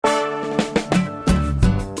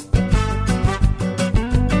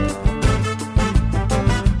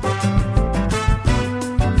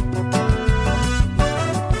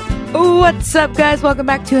What's up, guys? Welcome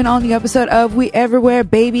back to an all-new episode of We Everywhere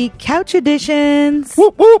Baby Couch Editions.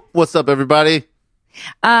 Whoop, whoop. What's up, everybody?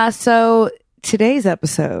 So today's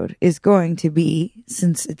episode is going to be,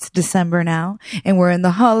 since it's December now and we're in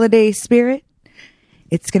the holiday spirit,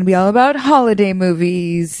 it's going to be all about holiday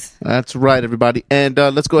movies. That's right, everybody. And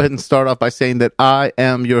let's go ahead and start off by saying that I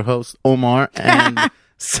am your host, Omar, and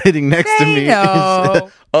sitting next to me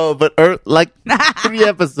is... like 3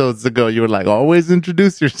 episodes ago, you were like, always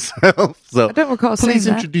introduce yourself. So I don't recall saying please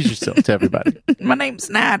that. introduce yourself to everybody. My name's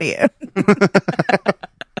Nadia.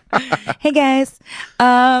 Hey, guys.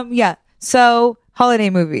 Yeah. So holiday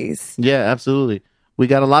movies. Yeah, absolutely. We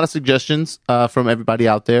got a lot of suggestions from everybody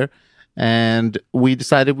out there. And we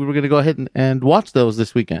decided we were going to go ahead and watch those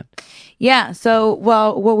this weekend. Yeah. So,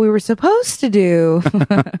 well, what we were supposed to do...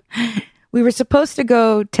 We were supposed to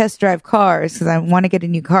go test drive cars because I want to get a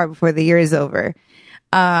new car before the year is over.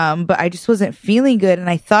 But I just wasn't feeling good and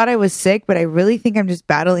I thought I was sick, but I really think I'm just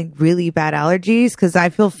battling really bad allergies because I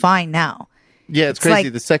feel fine now. Yeah, it's crazy.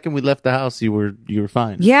 The second we left the house, you were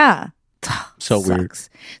fine. Yeah. So weird.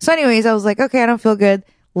 So anyways, I was like, okay, I don't feel good.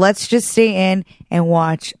 Let's just stay in and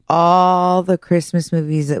watch all the Christmas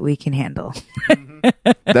movies that we can handle.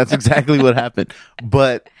 That's exactly what happened.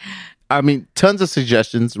 But I mean, tons of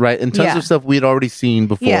suggestions, right? And tons of stuff we had already seen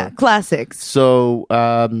before. Yeah, classics. So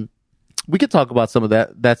we could talk about some of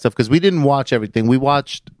that stuff because we didn't watch everything. We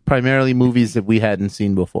watched primarily movies that we hadn't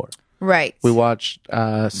seen before. Right. We watched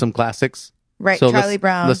some classics. Right, so Charlie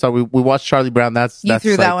Brown. Let's start. We watched Charlie Brown. You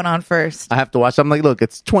threw that one on first. I have to watch. I'm like, look,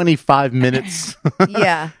 it's 25 minutes.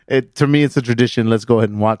 Yeah. To me, it's a tradition. Let's go ahead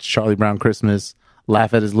and watch Charlie Brown Christmas.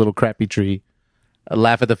 Laugh at his little crappy tree.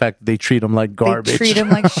 Laugh at the fact that they treat him like garbage. They treat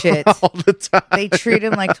him like shit. All the time. They treat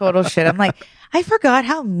him like total shit. I'm like, I forgot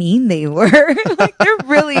how mean they were. Like, they're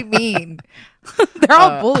really mean. They're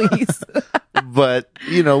all bullies. But,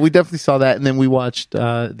 we definitely saw that. And then we watched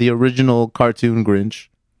the original cartoon Grinch.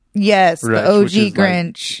 Yes, right, the OG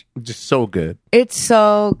Grinch. Just so good. It's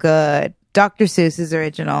so good. Dr. Seuss's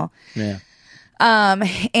original. Yeah.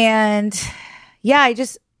 And yeah,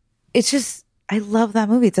 I love that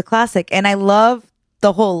movie. It's a classic. And I love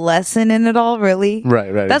the whole lesson in it all, really.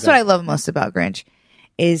 Right. That's what I love most about Grinch,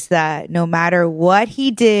 is that no matter what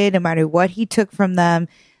he did, no matter what he took from them,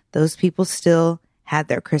 those people still had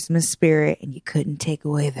their Christmas spirit, and you couldn't take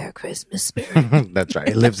away their Christmas spirit. That's right.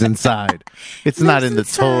 It lives inside. It's not in the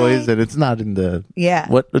toys, and it's not in the... Yeah.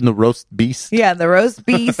 What? In the roast beast? Yeah, the roast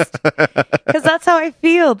beast. Because that's how I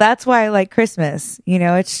feel. That's why I like Christmas.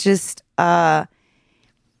 It's just... it's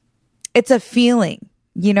a feeling.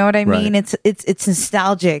 You know what I mean? Right. It's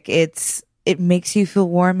nostalgic. It makes you feel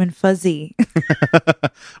warm and fuzzy.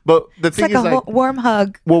 But the It's thing like is, a warm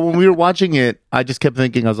hug. well, when we were watching it, I just kept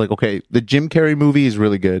thinking, I was like, okay, the Jim Carrey movie is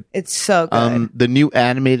really good. It's so good. The new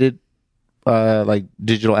animated,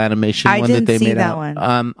 digital animation I one didn't that they see made that out.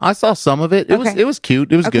 one. I saw some of it. It was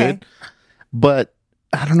cute. It was good. But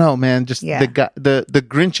I don't know, man. Just the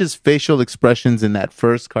Grinch's facial expressions in that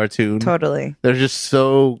first cartoon. Totally. They're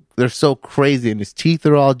so crazy, and his teeth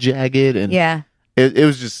are all jagged, and Yeah. it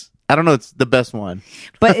was just, I don't know, it's the best one.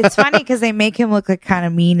 But it's funny because they make him look like kind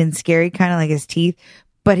of mean and scary, kind of like his teeth.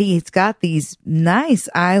 But he's got these nice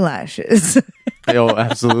eyelashes. Oh,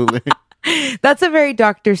 absolutely. That's a very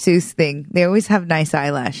Dr. Seuss thing. They always have nice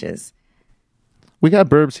eyelashes. We got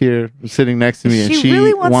Burbs here sitting next to me, and She she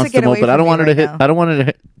really wants to get them away open. I from don't me want her to right hit. now. I don't want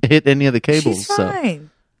her to hit any of the cables. She's So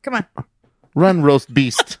fine. Come on. run, roast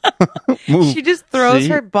beast. Move. She just throws See?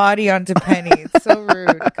 her body onto Penny. It's so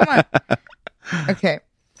rude. Come on. Okay.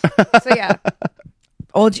 So yeah.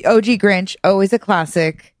 OG Grinch, always a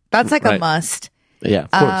classic. That's like a Right. must. Yeah,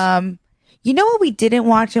 of course. You know what we didn't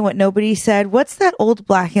watch and what nobody said? What's that old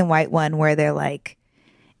black and white one where they're like,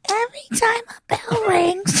 every time a bell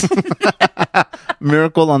rings.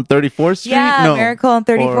 Miracle on 34th Street. Yeah, no. Miracle on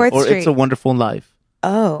 34th or Street. It's a Wonderful Life.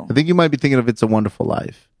 Oh, I think you might be thinking of It's a Wonderful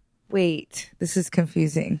Life. wait. This is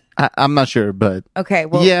confusing. I'm not sure, but Okay,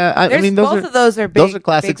 well, yeah, I mean, both of those are big. those are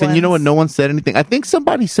classics, big and you know what? ones. No one said anything. I think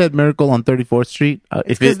somebody said Miracle on 34th Street.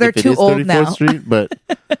 It's 'cause they're too old now. Street, but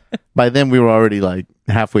by then we were already like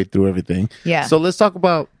halfway through everything. Yeah. So let's talk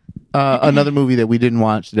about another movie that we didn't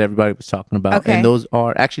watch that everybody was talking about, Okay. and those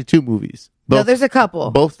are actually 2 movies. No, there's a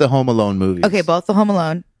couple. Both the Home Alone movies. Okay, both the Home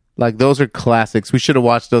Alone. Like those are classics. We should have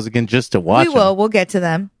watched those again just to watch. We will. them. We'll get to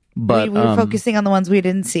them. But we were focusing on the ones we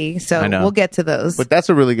didn't see, so I know. we'll get to those. But that's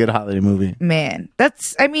a really good holiday movie. Man,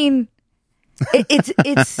 that's, I mean,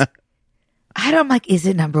 it's, I'm like, is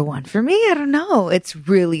it number one for me? I don't know. It's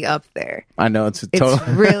really up there. I know it's It's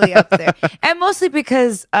really up there. And mostly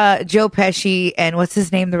because Joe Pesci and what's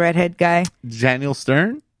his name, the redhead guy? Daniel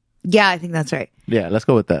Stern. Yeah, I think that's right. Yeah, let's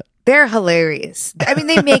go with that. They're hilarious. I mean,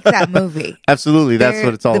 they make that movie. Absolutely. That's They're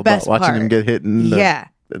what it's all the about. best Watching part. him get hit in the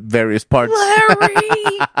various parts.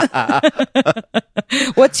 Larry!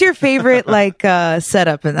 What's your favorite, like,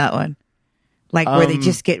 setup in that one? Like, where they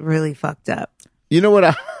just get really fucked up. You know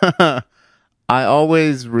what? I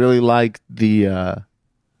always really liked the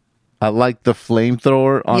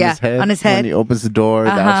flamethrower on his head. On his head. When he opens the door.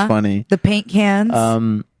 That was funny. The paint cans.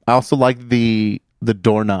 I also liked the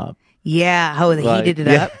doorknob. Yeah, how he heated it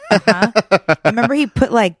up. I remember he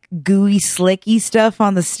put like gooey, slicky stuff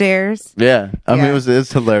on the stairs. Yeah, I mean it was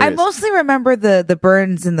hilarious. I mostly remember the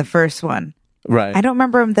burns in the first one. Right. I don't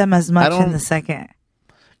remember them as much in the second.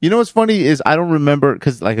 You know what's funny is I don't remember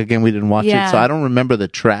because like again we didn't watch it, so I don't remember the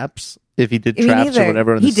traps if he did traps or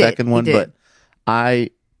whatever in the second one. But I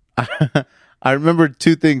remember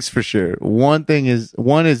two things for sure. One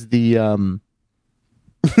is the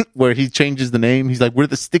where he changes the name. He's like, we're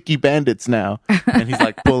the Sticky Bandits now. And he's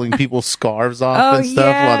like pulling people's scarves off and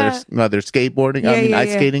stuff while they're skateboarding.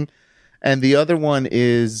 Ice skating. And the other one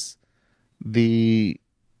is the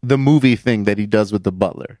movie thing that he does with the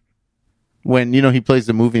butler. When, he plays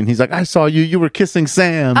the movie and he's like, I saw you were kissing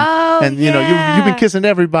Sam. Oh, and, you've been kissing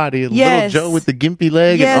everybody. And little Joe with the gimpy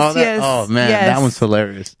leg and all that. Yes, oh, man, that one's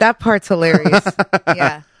hilarious. That part's hilarious.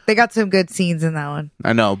 Yeah. They got some good scenes in that one.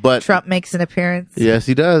 I know, but Trump makes an appearance. Yes,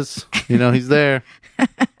 he does. He's there.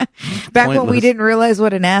 Back when we didn't realize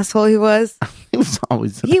what an asshole he was. He was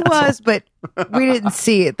always an asshole. Was, but we didn't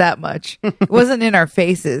see it that much. It wasn't in our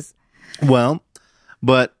faces. Well,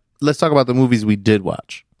 but let's talk about the movies we did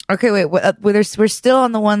watch. Okay, wait. We're still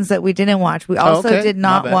on the ones that we didn't watch. We also did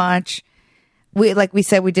not watch. Like we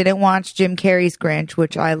said, we didn't watch Jim Carrey's Grinch,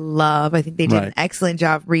 which I love. I think they did an excellent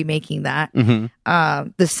job remaking that. Mm-hmm.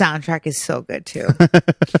 The soundtrack is so good too.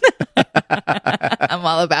 I'm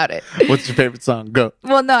all about it. What's your favorite song? Go.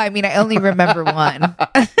 Well, no, I mean I only remember one,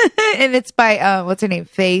 and it's by what's her name?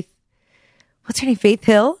 Faith. What's her name? Faith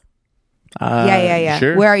Hill. Yeah.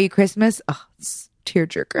 Sure. Where Are You Christmas? Oh, it's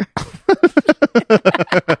tearjerker.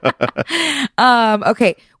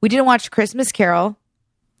 Okay, we didn't watch Christmas Carol.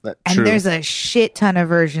 And there's a shit ton of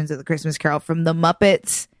versions of the Christmas Carol from the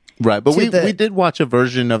Muppets. Right, but we did watch a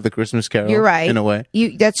version of the Christmas Carol. You're right. In a way.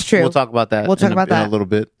 That's true. We'll talk about that. In a little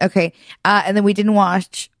bit. Okay. And then we didn't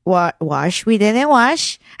watch. We didn't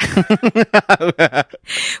watch.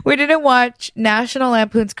 We didn't watch National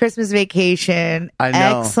Lampoon's Christmas Vacation. I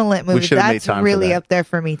know. Excellent movie. That's really up there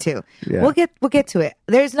for me too. Yeah. We'll get to it.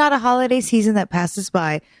 There's not a holiday season that passes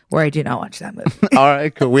by where I do not watch that movie. All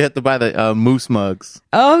right, cool. We have to buy the Moose mugs.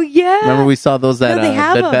 Oh yeah. Remember we saw those at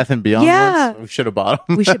Bed Bath and Beyond? Yeah. Ones? We should have bought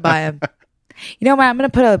them. We should buy them. You know what? I'm going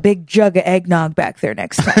to put a big jug of eggnog back there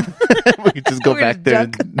next time. We could just go back there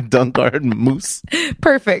and dunk our moose.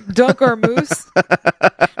 Perfect. Dunk our moose.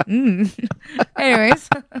 Anyways.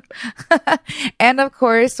 And of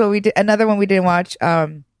course, another one we didn't watch,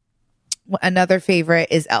 another favorite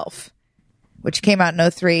is Elf, which came out in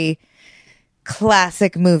 2003.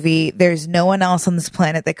 Classic movie. There's no one else on this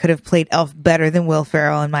planet that could have played Elf better than Will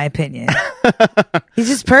Ferrell, in my opinion. He's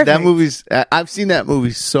just perfect. That movie's. I've seen that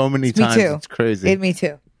movie so many times. Me too. It's crazy. Me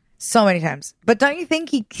too. So many times. But don't you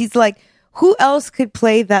think he's like, who else could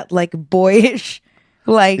play that like boyish,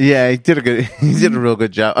 like? Yeah, he did a real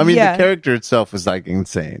good job. I mean, the character itself was like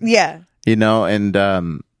insane. Yeah. And I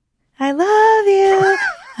love you.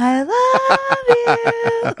 I love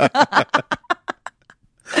you.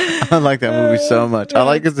 I like that movie so much. I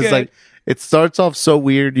like it. It's like it starts off so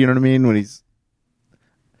weird. You know what I mean? When he's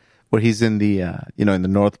in the in the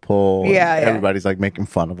North Pole. Yeah, everybody's like making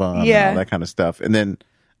fun of him. Yeah, and all that kind of stuff. And then,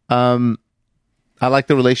 I like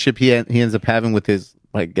the relationship he ends up having with his,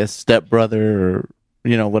 I guess, stepbrother or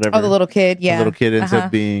whatever. Oh, the little kid. Yeah, the little kid ends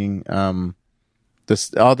up being all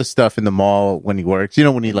the stuff in the mall when he works.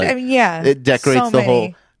 When he it decorates the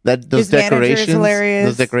whole. Those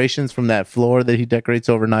decorations from that floor that he decorates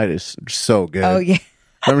overnight is so good. Oh yeah.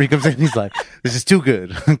 Remember he comes in and he's like, this is too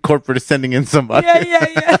good. Corporate is sending in somebody.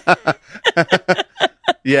 Yeah.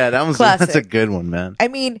 Yeah, that's a good one, man. I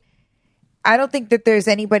mean, I don't think that there's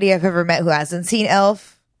anybody I've ever met who hasn't seen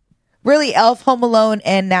Elf. Really, Elf, Home Alone,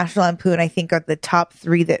 and National Lampoon, I think, are the top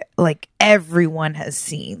three that like everyone has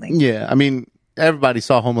seen. Yeah, I mean, everybody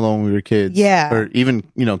saw Home Alone when we were kids. Yeah. Or even,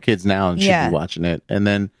 kids now and should be watching it. And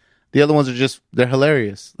then the other ones are they're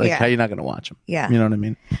hilarious. Like, how are you not going to watch them? Yeah. You know what I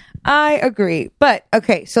mean? I agree. But,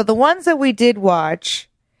 okay, so the ones that we did watch,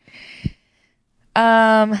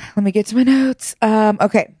 let me get to my notes.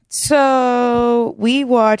 Okay, so we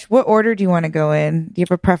watched, what order do you want to go in? Do you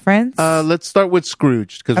have a preference? Let's start with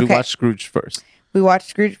Scrooged, because we watched Scrooged first. We watched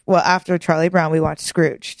Scrooged, after Charlie Brown, we watched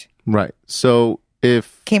Scrooged. Right. So,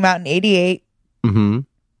 came out in 88. Mm-hmm.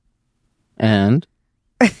 And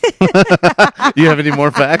you have any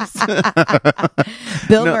more facts?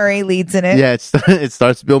 Bill Murray leads in it. Yeah, it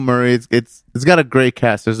starts Bill Murray. It's got a great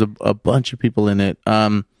cast. There's a bunch of people in it.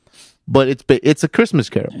 But it's a Christmas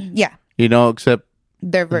Carol. Yeah. Except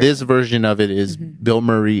this version of it is Bill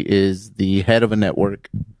Murray is the head of a network,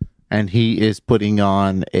 and he is putting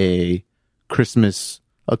on a Christmas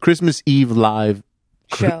Eve live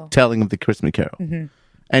show telling of the Christmas Carol.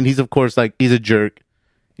 And he's, of course, he's a jerk.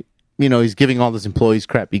 He's giving all his employees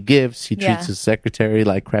crappy gifts. He treats his secretary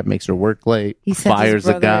like crap, makes her work late. He fires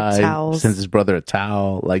a guy, sends his brother a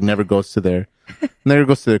towel, never goes to their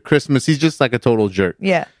Christmas. He's just like a total jerk.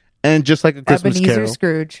 Yeah. And just like a Christmas Ebenezer Carol.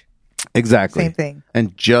 Scrooge. Exactly. Same thing.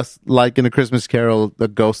 And just like in a Christmas Carol, the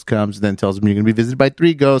ghost comes, then tells him you're going to be visited by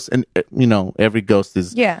 3 ghosts. And, every ghost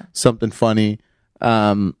is something funny.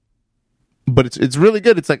 But it's really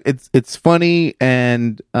good. It's funny.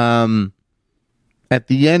 And, at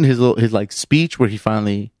the end, his speech where he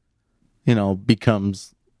finally,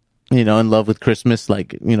 becomes, in love with Christmas,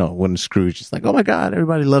 when Scrooge is like, oh my God,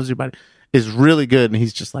 everybody loves everybody, is really good. And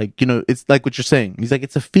he's just like, it's like what you're saying. He's like,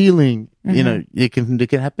 it's a feeling, it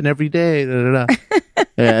can happen every day. Da, da, da.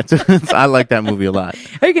 Yeah, I like that movie a lot.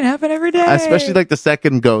 It can happen every day. Especially the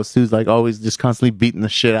second ghost who's always just constantly beating the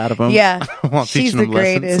shit out of him. Yeah. While she's teaching the him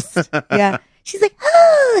greatest. lessons. Yeah. She's like,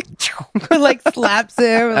 or slaps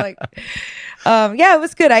him. Yeah, it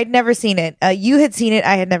was good. I'd never seen it. You had seen it.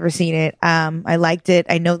 I had never seen it. I liked it.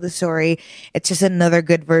 I know the story. It's just another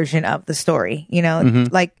good version of the story.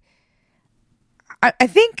 I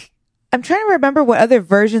think I'm trying to remember what other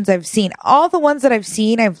versions I've seen. All the ones that I've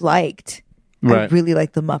seen, I've liked. Right. I really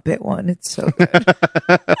like the Muppet one. It's so good.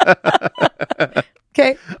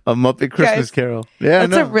 Okay. A Muppet Christmas Carol. Yeah,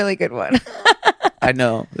 that's a really good one. I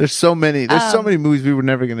know. There's so many. There's so many movies we were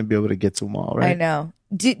never going to be able to get to them all, right? I know.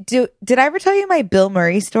 Did I ever tell you my Bill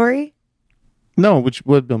Murray story? No.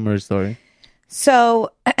 What Bill Murray story?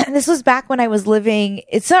 So this was back when I was living.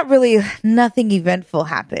 It's not really nothing eventful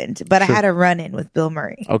happened, but I had a run-in with Bill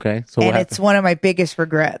Murray. Okay. So and it's one of my biggest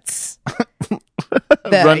regrets.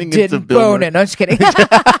 that Running I didn't bone it. No, I'm just kidding.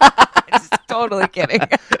 Just totally kidding.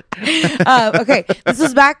 Okay. This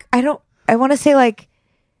was back. I want to say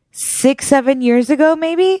 6-7 years ago,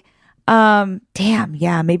 maybe.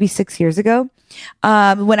 Maybe 6 years ago.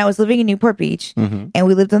 When I was living in Newport Beach and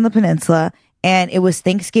we lived on the peninsula, and it was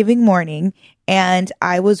Thanksgiving morning, and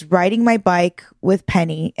I was riding my bike with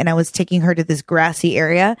Penny, and I was taking her to this grassy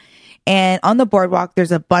area. And on the boardwalk,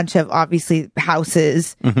 there's a bunch of obviously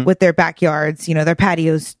houses with their backyards, their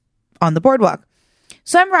patios on the boardwalk.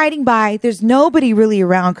 So I'm riding by. There's nobody really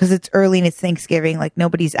around because it's early and it's Thanksgiving.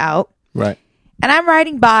 Nobody's out. Right. And I'm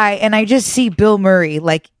riding by and I just see Bill Murray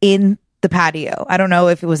in the patio. I don't know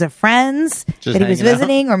if it was a friend's that he was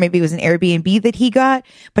visiting or maybe it was an Airbnb that he got,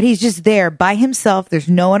 but he's just there by himself. There's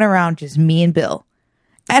no one around, just me and Bill.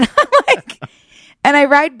 And I'm and I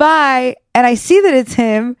ride by and I see that it's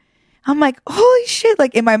him. I'm like, holy shit,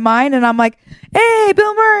 in my mind. And I'm like, hey,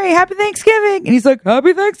 Bill Murray, happy Thanksgiving. And he's like,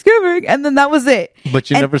 happy Thanksgiving. And then that was it. But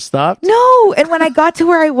you never stopped? No. And when I got to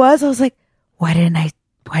where I was like, why didn't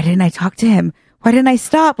I talk to him? Why didn't I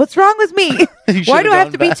stop? What's wrong with me? Why do I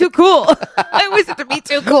have to be too cool? I always have to be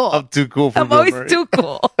too cool. I'm too cool for I'm always too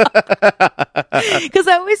cool. Because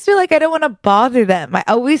I always feel like I don't want to bother them. I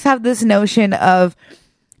always have this notion of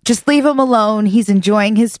just leave him alone. He's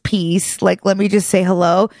enjoying his peace. Let me just say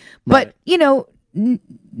hello. But,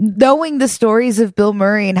 knowing the stories of Bill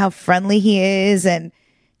Murray and how friendly he is and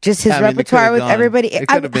just his repertoire with everybody. It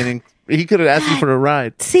could have been He could have asked you for a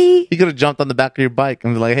ride. See? He could have jumped on the back of your bike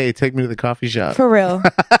and was like, hey, take me to the coffee shop. For real.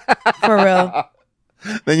 For real.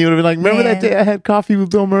 Then you would have been like, remember that day I had coffee with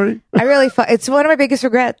Bill Murray? It's one of my biggest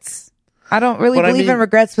regrets. I don't really believe in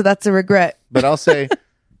regrets, but that's a regret. But I'll say,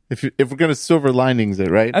 if we're going to silver linings it,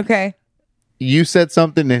 right? Okay. You said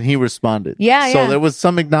something and he responded. Yeah, So there was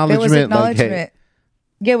some acknowledgement. Hey.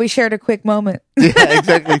 Yeah, we shared a quick moment. Yeah,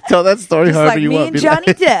 exactly. Tell that story just however you want. Me and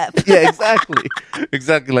Johnny Depp. Yeah, exactly.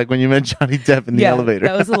 Exactly. Like when you met Johnny Depp in the elevator.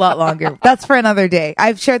 That was a lot longer. That's for another day.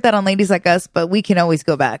 I've shared that on Ladies Like Us, but we can always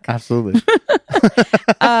go back. Absolutely.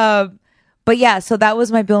 But yeah, so that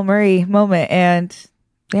was my Bill Murray moment. And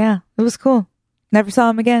yeah, it was cool. Never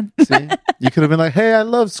saw him again. See? You could have been like, hey, I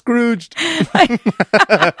love Scrooged.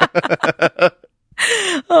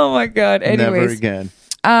 Oh my God. Anyways. Never again.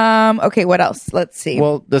 Okay, what else? Let's see.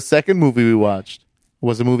 Well, the second movie we watched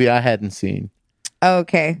was a movie I hadn't seen.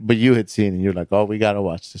 Okay. But you had seen it and you're like, oh, we got to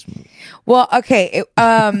watch this movie. Well, okay.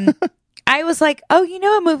 I was like, oh,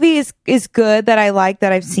 a movie is good that I like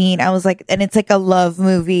that I've seen. I was like, and it's like a love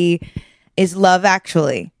movie, is Love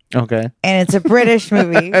Actually. Okay. And it's a British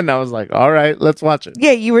movie. And I was like, all right, let's watch it.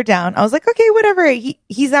 Yeah, you were down. I was like, okay, whatever.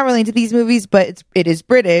 He's not really into these movies, but it is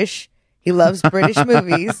British. He loves British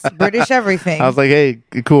movies, British everything. I was like, hey,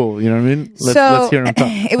 cool. You know what I mean? Let's hear him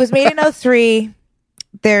talk. It was made in 2003.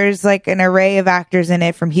 There's like an array of actors in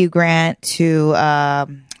it, from Hugh Grant to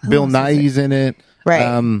Bill Nighy's in it.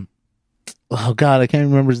 Right. Oh God, I can't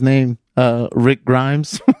remember his name. Rick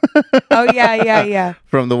Grimes. Oh yeah.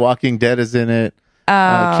 From The Walking Dead is in it.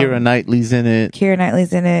 Keira Knightley's in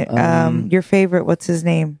it. Your favorite, what's his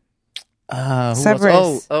name?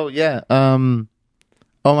 Severus. Oh yeah.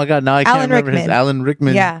 Oh my God, now I can't remember his Alan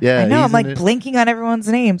Rickman. Yeah. I know. I'm like blinking on everyone's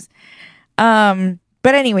names. But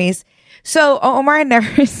anyways, so Omar had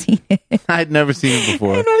never seen it. I'd never seen it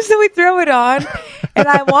before. So we throw it on, and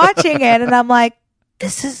I'm watching it, and I'm like,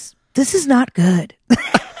 this is not good.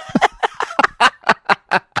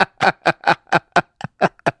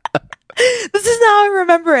 This is how I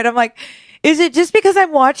remember it. I'm like, is it just because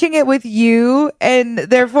I'm watching it with you and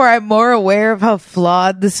therefore I'm more aware of how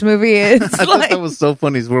flawed this movie is? I thought that was so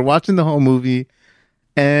funny. We're watching the whole movie,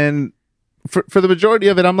 and for the majority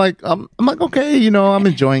of it, I'm like, okay, you know, I'm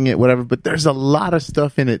enjoying it, whatever. But there's a lot of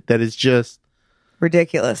stuff in it that is just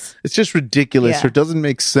ridiculous. It's just ridiculous, or doesn't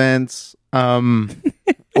make sense.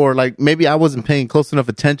 Or like maybe I wasn't paying close enough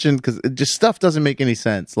attention, because just stuff doesn't make any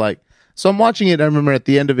sense. Like, so I'm watching it. I remember at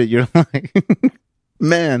the end of it, you're like,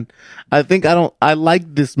 man, I think I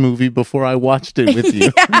liked this movie before I watched it with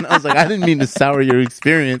you. Yeah. And I was like, I didn't mean to sour your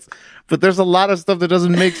experience, but there's a lot of stuff that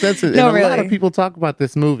doesn't make sense. And a lot of people talk about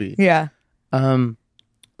this movie. Yeah.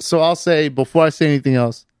 So I'll say, before I say anything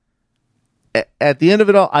else, at the end of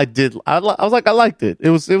it all, I was like, I liked it. It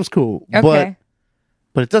was cool. Okay.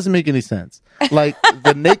 But it doesn't make any sense. Like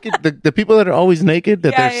the people that are always naked,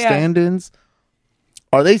 that they're stand-ins.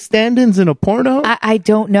 Are they stand-ins in a porno? I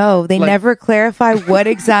don't know. They never clarify what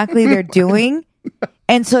exactly they're doing.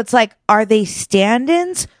 And so it's like, are they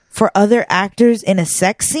stand-ins for other actors in a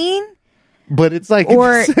sex scene? But it's like,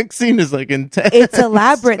 the sex scene is like intense. It's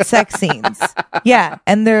elaborate sex scenes. Yeah.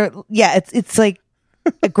 And it's like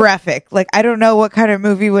graphic. Like, I don't know what kind of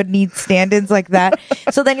movie would need stand-ins like that.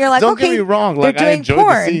 So then you're like, don't okay, get me wrong. Like, they're doing I enjoyed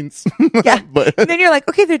porn. the scenes. Yeah. But and then you're like,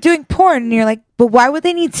 okay, they're doing porn. And you're like, but why would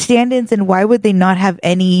they need stand-ins, and why would they not have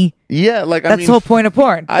any? Yeah, like, that's the whole point of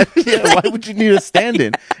porn. Why would you need a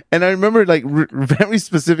stand-in? And I remember, like, very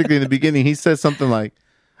specifically in the beginning, he says something like,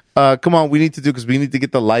 come on, we need to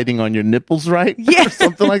get the lighting on your nipples right. Yeah. Or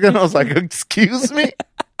something like that. And I was like, excuse me?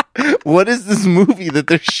 What is this movie that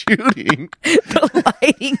they're shooting? The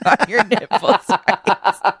lighting on your nipples,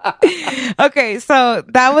 right? Okay, so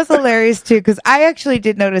that was hilarious too, because I actually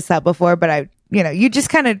did notice that before, but you just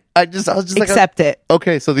kind of I was just accept it.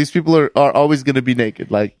 Okay, so these people are always going to be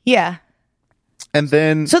naked, like, yeah. And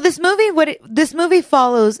then so this movie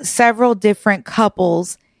follows several different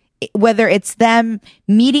couples, whether it's them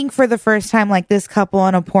meeting for the first time, like this couple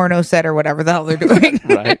on a porno set or whatever the hell they're doing.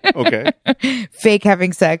 Right. Okay. Fake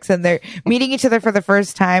having sex, and they're meeting each other for the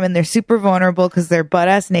first time, and they're super vulnerable because they're butt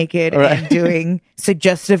ass naked and doing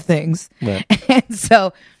suggestive things. Right. And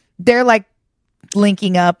so they're like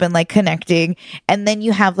linking up and like connecting. And then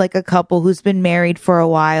you have like a couple who's been married for a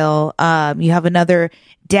while. You have another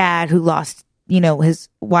dad who lost, his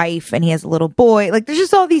wife, and he has a little boy. Like, there's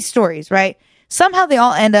just all these stories, right? Somehow they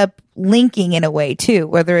all end up linking in a way too,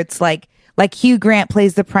 whether it's like Hugh Grant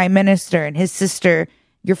plays the prime minister, and his sister,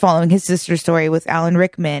 you're following his sister's story with Alan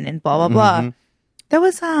Rickman and blah, blah, blah. Mm-hmm. That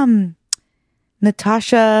was,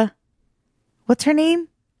 Natasha, what's her name?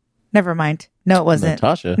 Never mind. No, it wasn't.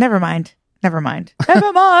 Natasha. Never mind.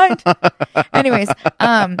 Anyways,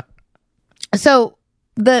 so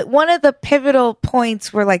one of the pivotal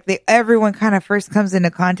points where like everyone kind of first comes into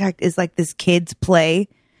contact is like this kid's play.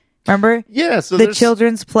 Remember? Yeah. So the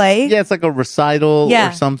children's play. Yeah, it's like a recital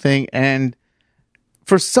or something, and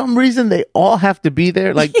for some reason they all have to be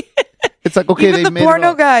there. Like, it's like, okay, even they the made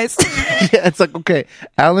porno guys. Yeah, it's like, okay,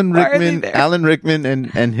 Alan Rickman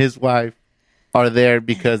and his wife are there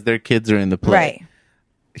because their kids are in the play. Right.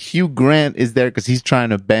 Hugh Grant is there because he's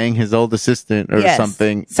trying to bang his old assistant or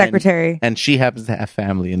something, secretary, and she happens to have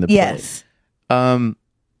family in the play. Yes.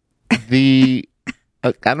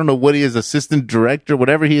 I don't know what he is, assistant director,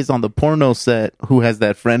 whatever he is on the porno set, who has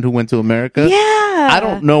that friend who went to America. Yeah. I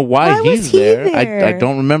don't know why he's there. I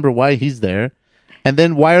don't remember why he's there. And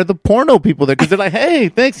then why are the porno people there? Because they're like, hey,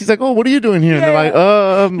 thanks. He's like, oh, what are you doing here? Yeah.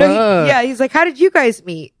 And they're like, he's like, how did you guys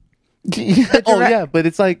meet? But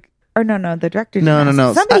it's like, or no, the director. No.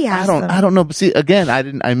 Somebody asked them. I don't know. But see, again,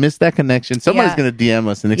 I missed that connection. Somebody's going to DM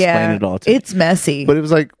us and explain it all to me. It's messy. But it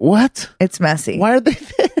was like, what? It's messy. Why are they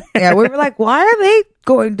there? Yeah, we were like, why are they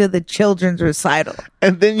going to the children's recital?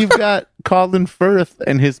 And then you've got Colin Firth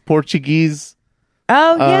and his Portuguese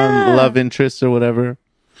love interest or whatever.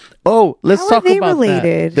 Oh, let's talk about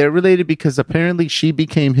related? That. They're related because apparently she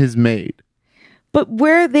became his maid. But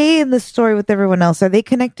where are they in the story with everyone else? Are they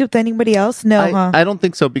connected with anybody else? No, I don't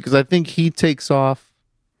think so, because I think he takes off.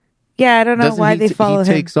 Yeah, I don't know why they follow him.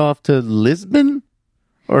 He takes off to Lisbon?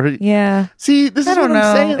 Yeah. See, this is what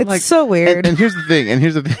I'm saying. It's so weird. And here's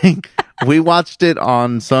the thing. We watched it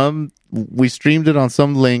we streamed it on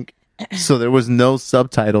some link, so there was no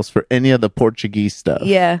subtitles for any of the Portuguese stuff.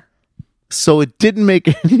 Yeah. So it didn't make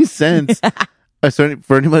any sense. So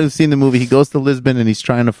for anybody who's seen the movie, he goes to Lisbon and he's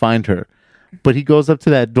trying to find her. But he goes up to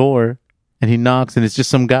that door and he knocks and it's just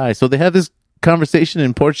some guy. So they have this conversation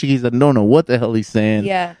in Portuguese. I don't know what the hell he's saying.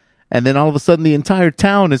 Yeah. And then all of a sudden the entire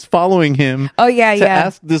town is following him. Oh, yeah, to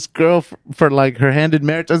ask this girl for like her hand in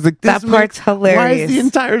marriage. I was like, that part's hilarious. Why is the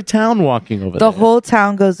entire town walking over there? The whole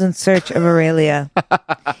town goes in search of Aurelia.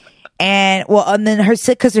 And then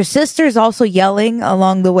because her sister's also yelling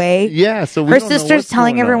along the way. Yeah, so her sister's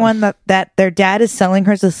telling everyone that their dad is selling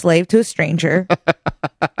her as a slave to a stranger.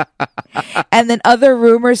 And then other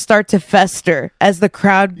rumors start to fester as the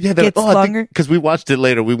crowd gets longer. Because we watched it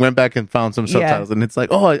later. We went back and found some subtitles, and it's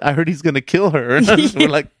like, I heard he's going to kill her. We're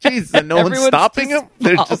like, jeez, and no one's stopping him?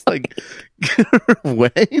 They're just like, get her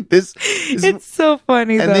away. It's so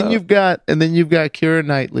funny, and then you've got Keira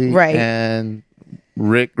Knightley. Right. And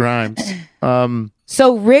Rick Grimes.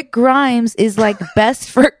 So Rick Grimes is like best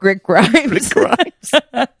for Rick Grimes. Rick Grimes.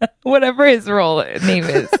 Whatever his name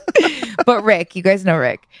is. But Rick, you guys know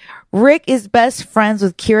Rick. Rick is best friends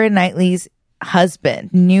with Keira Knightley's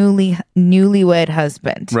husband, newlywed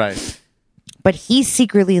husband. Right. But he's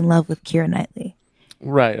secretly in love with Keira Knightley.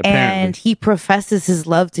 Right, apparently. And he professes his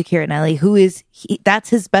love to Keira Knightley, that's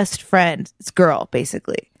his best friend. It's girl,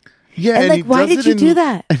 basically. Yeah, and why did you do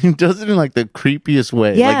that? And he does it in like the creepiest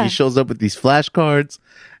way. Yeah. Like he shows up with these flashcards,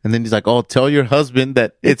 and then he's like, "Oh, tell your husband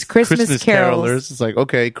that it's Christmas carolers." It's like,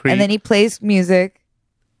 okay, creep. And then he plays music.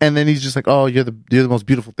 And then he's just like, "Oh, you're the most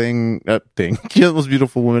beautiful thing. You're the most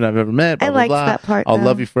beautiful woman I've ever met." Blah, I liked blah, blah. that part. I'll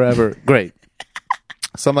love you forever. Great.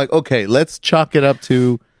 So I'm like, okay, let's chalk it up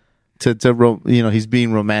to he's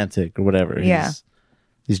being romantic or whatever. Yeah.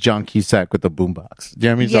 He's John Cusack with the boombox.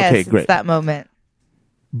 Jeremy's yes, okay, great. It's that moment.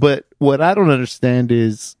 But what I don't understand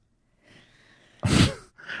is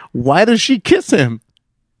why does she kiss him?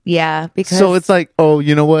 Yeah, because so it's like, oh,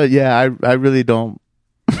 you know what? Yeah, I really don't.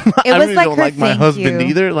 I really don't like my husband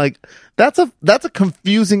either. Like that's a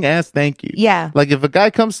confusing ass thank you. Yeah. Like if a guy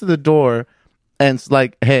comes to the door and it's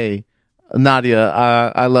like, hey, Nadia,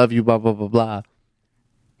 I love you, blah blah blah blah,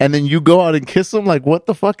 and then you go out and kiss him, like what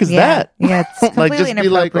the fuck is that? Yeah, it's completely like just be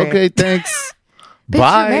like, okay, thanks. Bitch,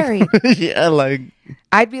 bye. You're married. Yeah, like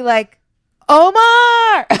I'd be like,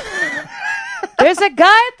 Omar, there's a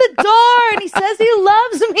guy at the door and he says he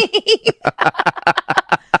loves me.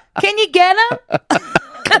 Can you get him?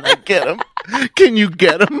 Can I get him? Can you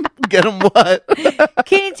get him? Get him what?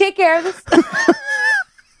 Can you take care of this?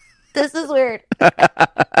 This is weird.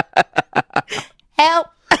 Help.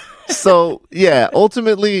 So yeah,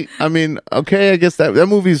 ultimately, I mean, okay, I guess that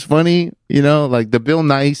movie's funny, like the Bill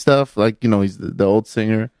Nighy stuff, like he's the old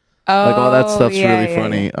singer. Like all that stuff's really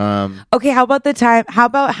funny. Yeah. Okay, how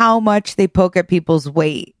about how much they poke at people's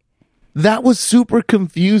weight? That was super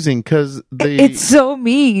confusing because it's so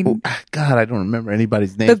mean. God, I don't remember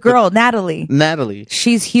anybody's name. The girl, Natalie.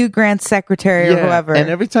 She's Hugh Grant's secretary or whoever. And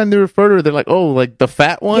every time they refer to her, they're like, "Oh, like the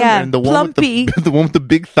fat one, and the one with the one with the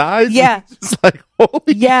big thighs." Yeah, it's like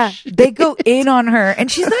holy shit. They go in on her, and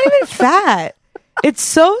she's not even fat. It's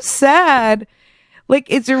so sad. Like,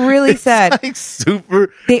 it's really sad. Like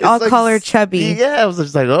super. They all call her chubby. Yeah, I was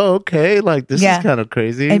just like, oh, okay. Like, this is kind of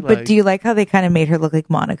crazy. But do you like how they kind of made her look like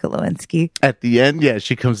Monica Lewinsky? At the end, yeah,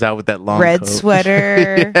 she comes out with that long red coat.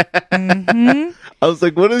 sweater. Mm-hmm. I was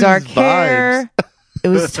like, what are dark these hair? Vibes? It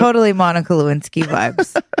was totally Monica Lewinsky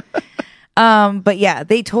vibes. But yeah,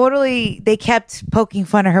 they kept poking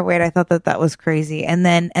fun at her weight. I thought that was crazy. And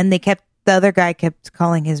the other guy kept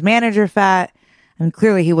calling his manager fat. And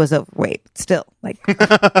clearly he was overweight, but still, like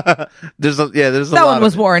there's a that lot one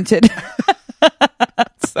was warranted.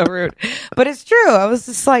 So rude, but it's true. I was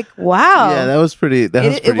just like, wow. Yeah, that was pretty.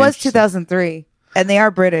 It was 2003, and they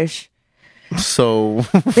are British, so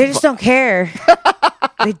they just don't care.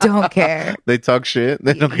 They don't care. They talk shit.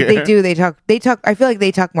 They don't care. They do. They talk. I feel like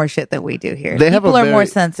they talk more shit than we do here. People are more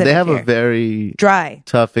sensitive. They have here. a very dry,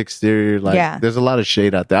 tough exterior. Like, there's a lot of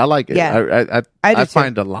shade out there. I like it. Yeah, I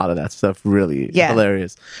find a lot of that stuff really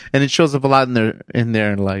hilarious, and it shows up a lot in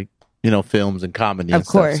their like films and comedy. And of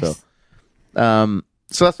course. Stuff, so,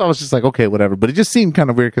 So that's why I was just like, okay, whatever. But it just seemed kind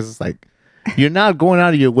of weird because it's like, you're not going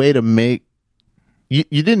out of your way to make, you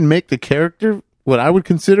didn't make the character what I would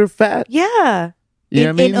consider fat. Yeah. You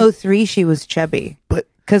know what I mean? In 03, she was chubby. But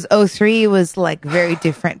because 03 was like very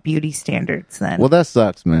different beauty standards then. well, that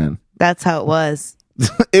sucks, man. That's how it was.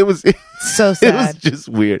 It was so sad. It was just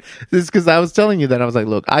weird. This because I was telling you that I was like,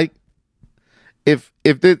 look, if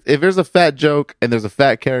there's a fat joke and there's a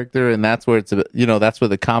fat character and that's where it's that's where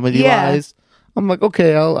the comedy lies. I'm like,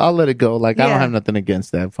 okay, I'll let it go. Like I don't have nothing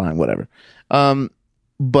against that. Fine, whatever.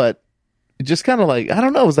 But just kind of like I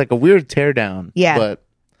don't know. It was like a weird teardown. Yeah, but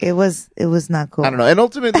it was not cool. I don't know. And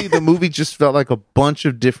ultimately, the movie just felt like a bunch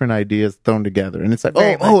of different ideas thrown together. And it's like,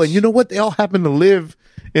 and you know what? They all happen to live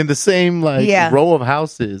in the same row of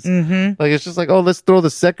houses. Mm-hmm. Like it's just like, let's throw the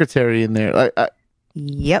secretary in there. Like,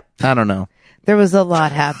 yep. I don't know. There was a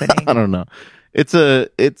lot happening. I don't know. It's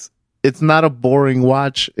not a boring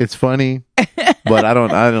watch. It's funny, but I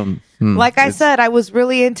don't. Like I said, I was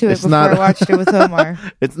really into it before I watched it with Omar.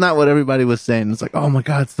 It's not what everybody was saying. It's like, oh my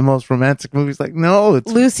God, it's the most romantic movie. It's like, no,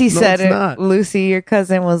 Lucy said it. Not. Lucy, your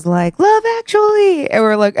cousin, was like, Love Actually. And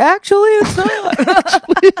we're like, actually, it's not.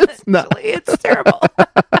 Actually, it's not. Actually, it's terrible.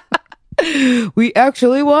 We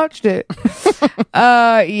actually watched it.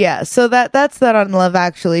 So that's that on Love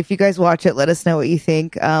Actually. If you guys watch it, let us know what you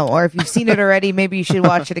think. Or if you've seen it already, maybe you should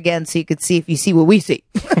watch it again so you could see if you see what we see.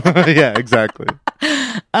 Yeah, exactly.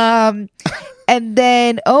 And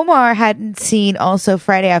then Omar hadn't seen also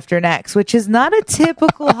Friday After Next, which is not a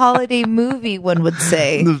typical holiday movie, one would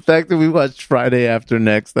say. The fact that we watched Friday After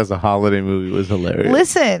Next as a holiday movie was hilarious.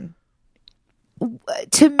 Listen,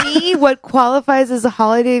 to me, what qualifies as a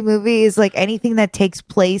holiday movie is like anything that takes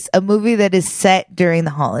place, a movie that is set during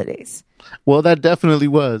the holidays. Well, that definitely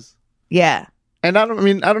was. Yeah. And I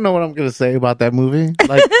don't know what I'm going to say about that movie.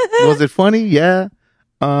 Like, was it funny? Yeah.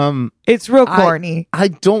 It's real corny. I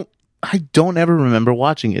don't ever remember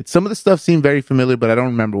watching it. Some of the stuff seemed very familiar, but I don't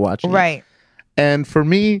remember watching it. Right. And for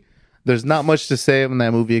me, there's not much to say on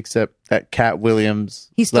that movie except that Cat Williams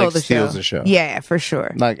steals the show. Yeah, for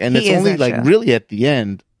sure. And it's only really at the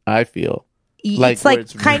end, I feel.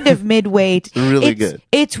 It's kind of midway. It's really good.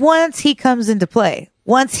 It's once he comes into play.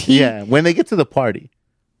 When they get to the party.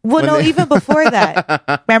 Well, even before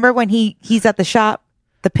that. Remember when he's at the shop?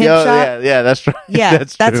 The pimp shop? Yeah, that's right. Yeah,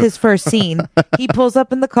 that's his first scene. He pulls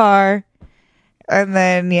up in the car, and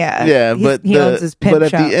then he owns his pimp shop.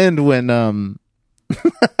 But at the end,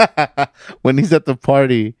 when he's at the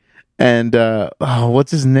party, and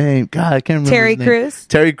what's his name? God, I can't remember. Terry Crews.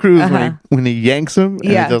 Terry Crews when he yanks him, and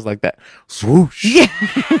he does like that swoosh. Yeah,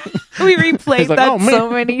 we replayed that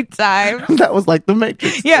so many times. That was like the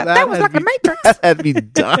Matrix. Yeah, that was like the Matrix. That had me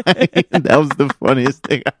dying. That was the funniest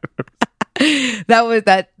thing I ever.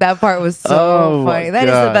 That part was so funny. That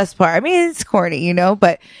is the best part. I mean, it's corny,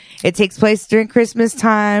 but it takes place during Christmas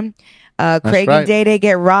time. Craig and Day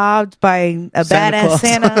get robbed by a badass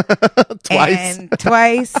Santa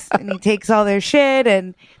twice, and he takes all their shit,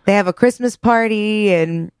 and they have a Christmas party,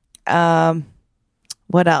 and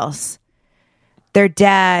what else? Their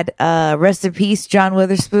dad, rest in peace, John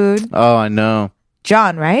Witherspoon. Oh, I know.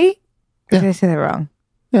 John, right? Yeah. Did I say that wrong?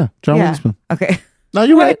 Yeah, John Witherspoon. Okay. No,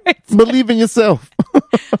 you're right. Believe in yourself.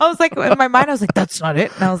 I was like, in my mind, I was like, that's not it.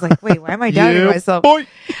 And I was like, wait, why am I doubting myself? Boy.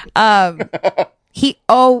 They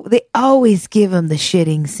always give him the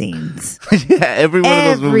shitting scenes. Yeah, every one of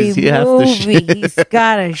those movies, he has to shit. He's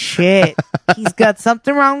got to shit. He's got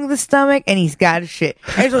something wrong with his stomach, and he's got to shit.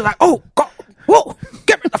 And he's like, oh, God, whoa,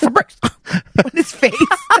 give me the Febreze on his face.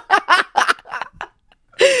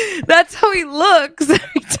 That's how he looks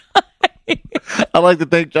every time. I'd like to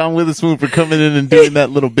thank John Witherspoon for coming in and doing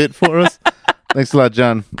that little bit for us. Thanks a lot,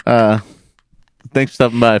 John. Thanks for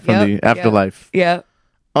stopping by from the afterlife. Yeah.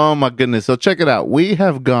 Oh my goodness. So check it out. We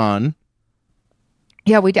have gone.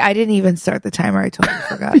 Yeah, I didn't even start the timer. I totally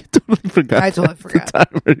forgot. You totally forgot. I totally forgot.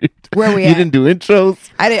 Where we at? You didn't do intros?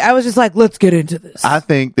 I was just like, let's get into this. I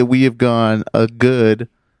think that we have gone a good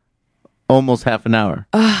almost half an hour.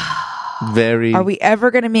 Are we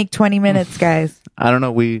ever going to make 20 minutes, guys? I don't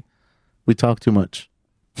know. We talk too much.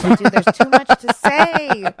 Dude, there's too much to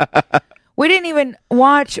say. We didn't even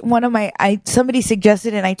watch one of somebody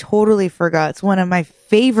suggested it and I totally forgot. It's one of my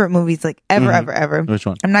favorite movies, like ever. Which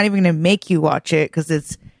one? I'm not even going to make you watch it because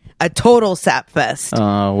it's a total sap fest.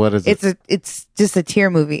 What is it? It's just a tear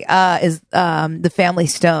movie. Is The Family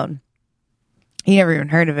Stone. You never even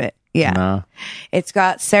heard of it. Yeah. No. It's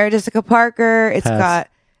got Sarah Jessica Parker. It's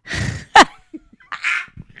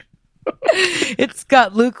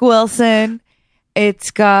got Luke Wilson.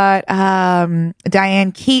 It's got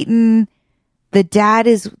Diane Keaton. The dad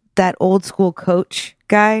is that old school coach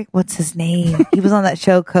guy. What's his name? He was on that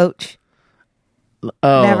show, Coach.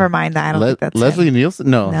 Oh, Never mind that. I don't think that's Leslie him.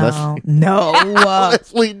 Nielsen. No. No.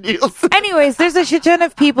 Leslie Nielsen. Anyways, there's a shit ton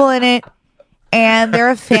of people in it, and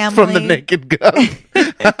they're a family. From The Naked Gun.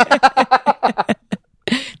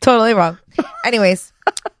 Totally wrong. Anyways,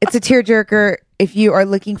 it's a tearjerker. If you are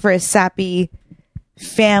looking for a sappy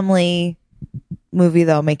family movie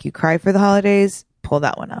that'll make you cry for the holidays, pull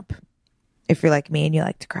that one up. If you're like me and you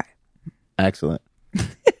like to cry. Excellent.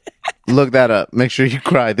 Look that up. Make sure you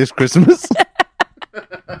cry this Christmas.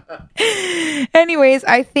 Anyways,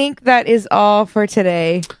 I think that is all for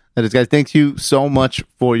today. That is, guys. Thank you so much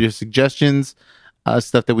for your suggestions.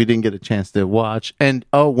 Stuff that we didn't get a chance to watch. And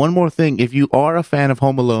one more thing. If you are a fan of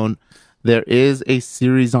Home Alone, there is a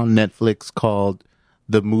series on Netflix called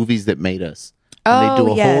The Movies That Made Us. And they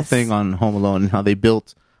do a whole thing on Home Alone and how they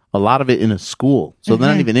built a lot of it in a school. So they're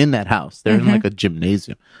not even in that house. They're in like a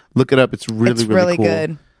gymnasium. Look it up. It's really cool.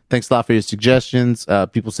 Good. Thanks a lot for your suggestions.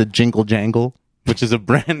 People said Jingle Jangle, which is a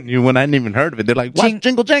brand new one. I hadn't even heard of it. They're like, watch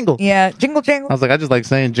Jingle Jangle. Yeah, Jingle Jangle. I was like, I just like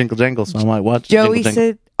saying Jingle Jangle, so I might watch Joey Jingle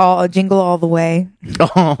said Jingle All the Way.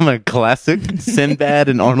 Oh, my classic. Sinbad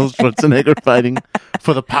and Arnold Schwarzenegger fighting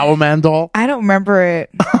for the Power Man doll. I don't remember it.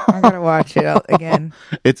 I gotta watch it again.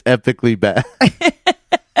 It's epically bad.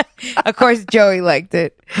 Of course, Joey liked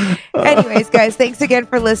it. Anyways, guys, thanks again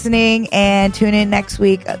for listening, and tune in next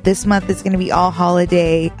week. This month is going to be all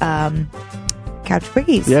holiday Couch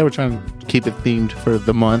Quickies. Yeah, we're trying to keep it themed for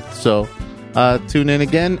the month. So tune in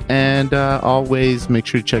again, and always make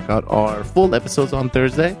sure to check out our full episodes on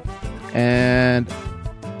Thursday. And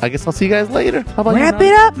I guess I'll see you guys later. How about Wrap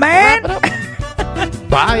it up, man.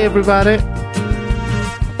 Bye, everybody.